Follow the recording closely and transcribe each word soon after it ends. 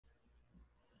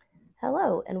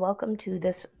Hello, and welcome to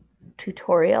this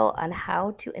tutorial on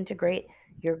how to integrate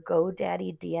your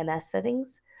GoDaddy DNS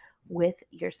settings with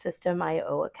your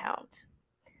System.io account.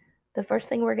 The first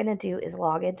thing we're going to do is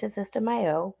log into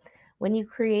System.io. When you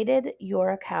created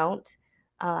your account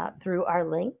through our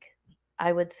link,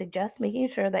 I would suggest making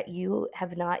sure that you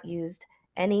have not used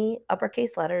any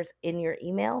uppercase letters in your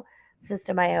email.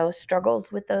 System.io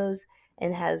struggles with those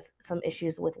and has some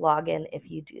issues with login if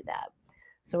you do that.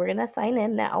 So we're going to sign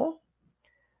in now.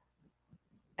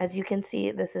 As you can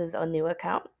see, this is a new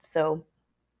account, so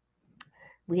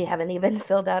we haven't even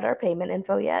filled out our payment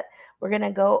info yet. We're going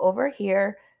to go over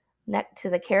here next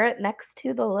to the caret next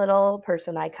to the little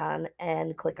person icon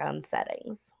and click on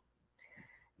settings.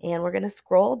 And we're going to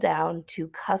scroll down to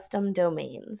custom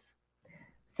domains.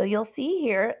 So you'll see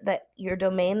here that your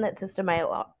domain that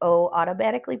System.io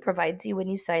automatically provides you when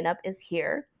you sign up is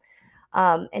here.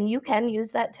 And you can use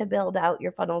that to build out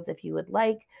your funnels if you would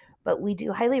like, but we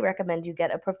do highly recommend you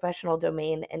get a professional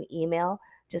domain and email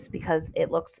just because it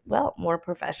looks, well, more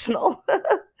professional.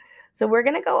 So we're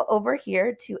going to go over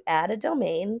here to add a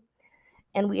domain,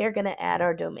 and we are going to add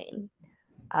our domain,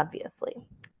 obviously.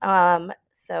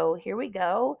 So here we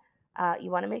go. You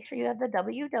want to make sure you have the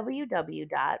www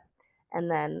dot,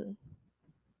 and then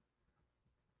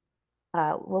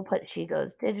we'll put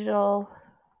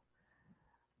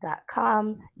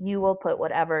shegoesdigital.com. You will put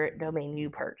whatever domain you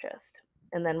purchased.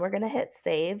 And then we're going to hit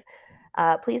save.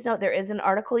 Please note there is an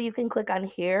article you can click on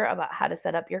here about how to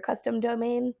set up your custom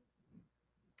domain.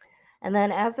 And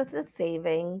then as this is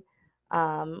saving,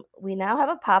 we now have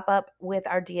a pop-up with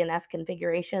our DNS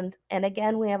configurations. And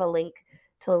again, we have a link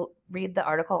to read the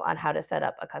article on how to set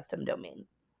up a custom domain.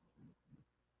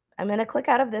 I'm going to click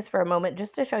out of this for a moment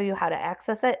just to show you how to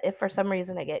access it if for some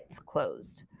reason it gets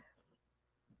closed.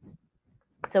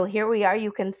 So here we are.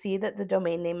 You can see that the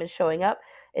domain name is showing up.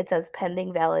 It says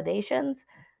pending validations.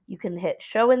 You can hit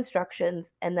show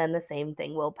instructions, and then the same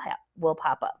thing will pop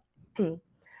up.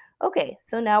 Okay,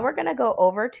 so now we're going to go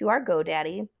over to our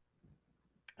GoDaddy,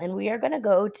 and we are going to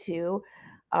go to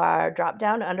our drop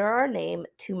down under our name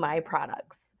to My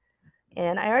Products.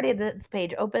 And I already had this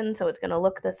page open, so it's going to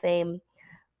look the same,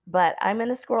 but I'm going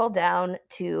to scroll down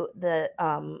to the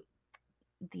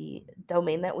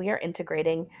domain that we are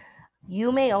integrating.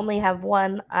 You may only have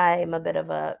one. I'm a bit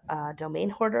of a domain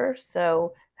hoarder,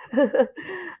 so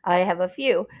I have a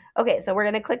few. Okay, so we're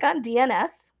going to click on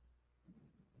DNS.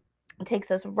 It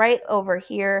takes us right over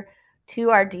here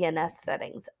to our DNS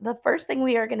settings. The first thing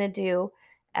we are going to do,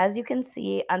 as you can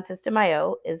see on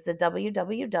System.io, is the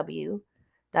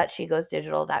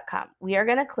www.shegoesdigital.com. We are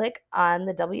going to click on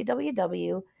the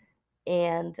www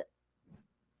and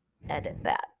edit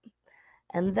that.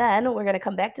 And then we're going to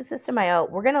come back to System.io.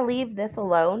 We're going to leave this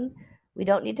alone. We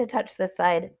don't need to touch this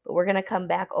side, but we're going to come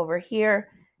back over here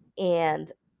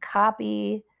and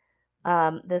copy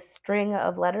this string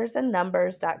of letters and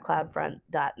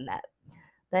numbers.cloudfront.net.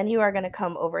 Then you are going to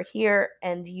come over here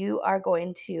and you are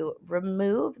going to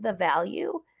remove the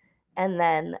value and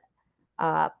then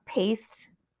paste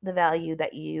the value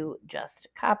that you just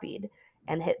copied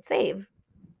and hit save.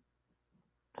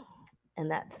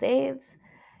 And that saves.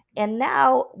 And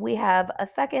now we have a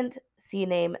second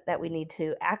CNAME that we need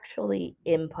to actually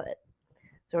input.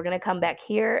 So we're going to come back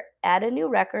here, add a new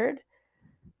record,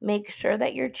 make sure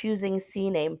that you're choosing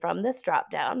CNAME from this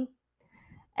dropdown.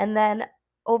 And then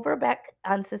over back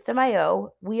on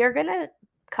System.io, we are going to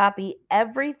copy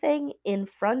everything in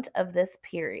front of this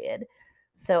period.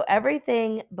 So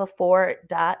everything before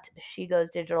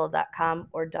 .shegoesdigital.com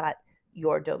or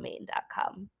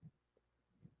 .yourdomain.com.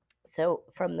 So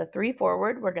from the 3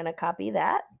 forward, we're going to copy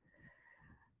that.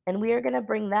 And we are going to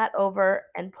bring that over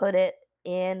and put it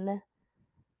in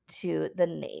to the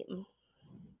name.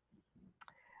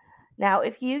 Now,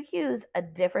 if you use a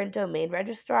different domain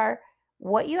registrar,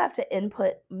 what you have to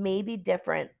input may be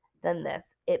different than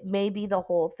this. It may be the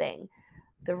whole thing.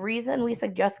 The reason we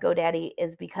suggest GoDaddy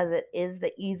is because it is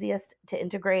the easiest to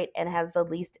integrate and has the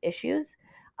least issues.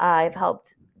 I've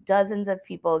helped dozens of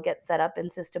people get set up in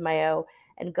System.io,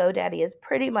 and GoDaddy is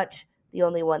pretty much the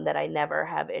only one that I never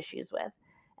have issues with.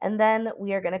 And then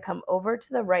we are going to come over to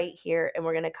the right here, and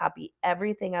we're going to copy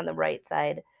everything on the right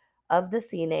side of the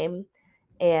CNAME,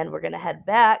 and we're going to head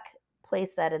back,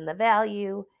 place that in the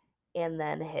value, and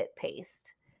then hit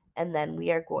paste. And then we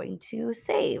are going to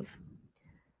save.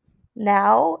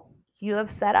 Now you have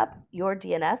set up your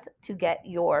DNS to get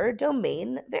your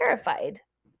domain verified.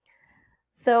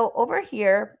 So over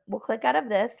here, we'll click out of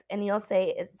this and you'll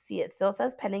see it still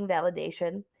says pending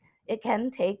validation. It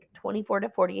can take 24 to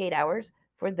 48 hours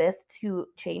for this to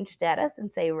change status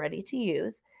and say ready to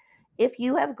use. If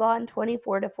you have gone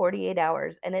 24 to 48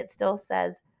 hours and it still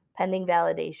says pending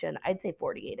validation, I'd say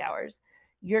 48 hours,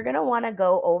 you're going to want to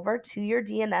go over to your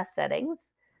DNS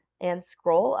settings and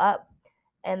scroll up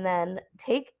and then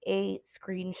take a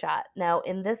screenshot. Now,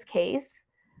 in this case,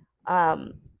 I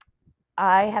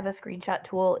have a screenshot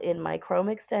tool in my Chrome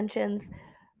extensions,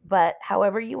 but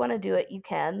however you want to do it, you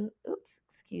can. Oops,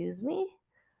 excuse me.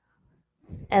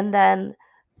 And then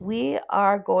we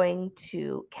are going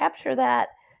to capture that.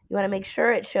 You want to make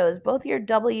sure it shows both your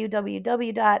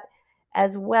www dot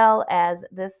as well as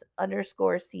this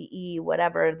underscore CE,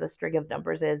 whatever the string of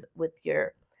numbers is with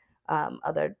your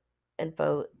other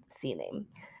info CNAME.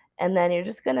 And then you're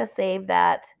just going to save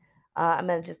that. I'm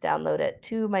going to just download it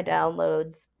to my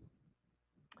downloads.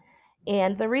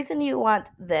 And the reason you want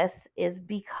this is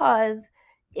because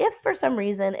if for some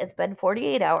reason it's been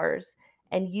 48 hours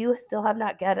and you still have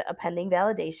not got a pending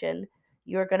validation,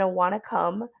 you're going to want to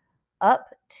come up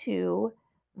to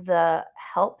the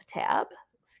Help tab.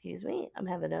 Excuse me, I'm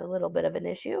having a little bit of an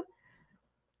issue.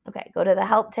 Okay, go to the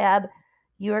Help tab.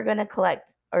 You are going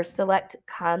to select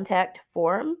Contact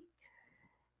Form.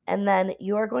 And then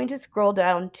you are going to scroll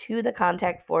down to the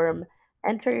contact form,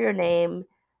 enter your name,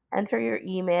 enter your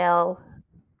email,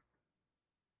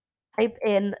 type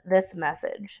in this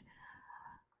message.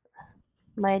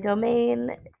 My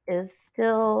domain is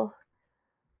still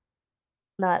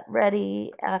not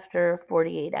ready after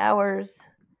 48 hours.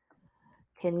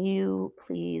 Can you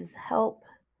please help?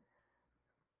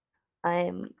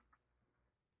 I'm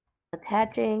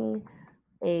attaching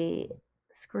a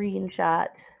screenshot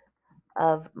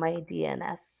of my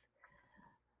DNS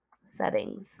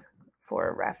settings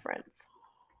for reference.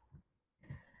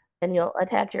 And you'll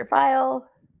attach your file.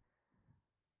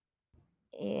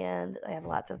 And I have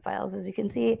lots of files, as you can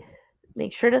see.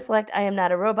 Make sure to select I am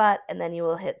not a robot, and then you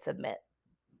will hit submit.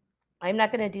 I'm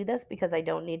not going to do this because I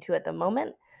don't need to at the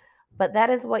moment, but that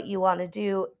is what you want to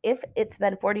do if it's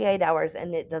been 48 hours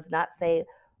and it does not say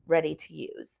ready to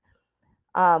use.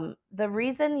 The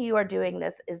reason you are doing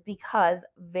this is because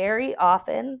very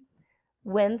often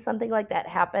when something like that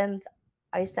happens,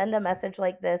 I send a message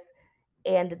like this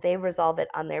and they resolve it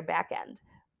on their back end.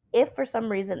 If for some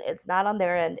reason it's not on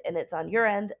their end and it's on your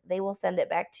end, they will send it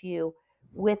back to you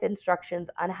with instructions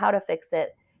on how to fix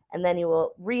it, and then you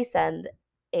will resend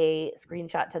a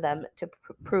screenshot to them to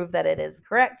prove that it is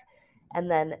correct, and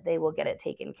then they will get it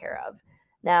taken care of.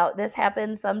 Now, this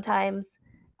happens sometimes.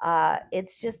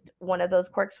 It's just one of those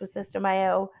quirks with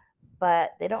System.io,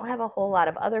 but they don't have a whole lot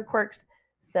of other quirks,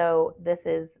 so this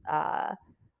is our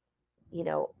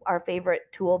favorite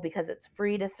tool because it's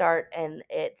free to start, and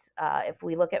it's if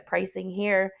we look at pricing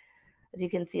here, as you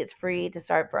can see, it's free to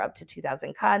start for up to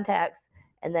 2,000 contacts,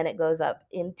 and then it goes up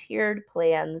in tiered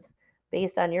plans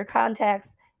based on your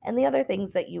contacts and the other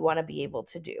things that you want to be able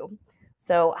to do.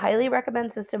 So highly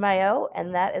recommend System.io,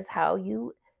 and that is how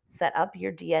you set up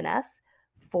your DNS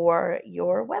for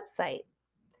your website.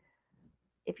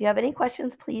 If you have any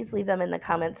questions, please leave them in the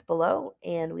comments below,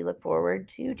 and we look forward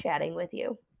to chatting with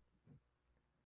you.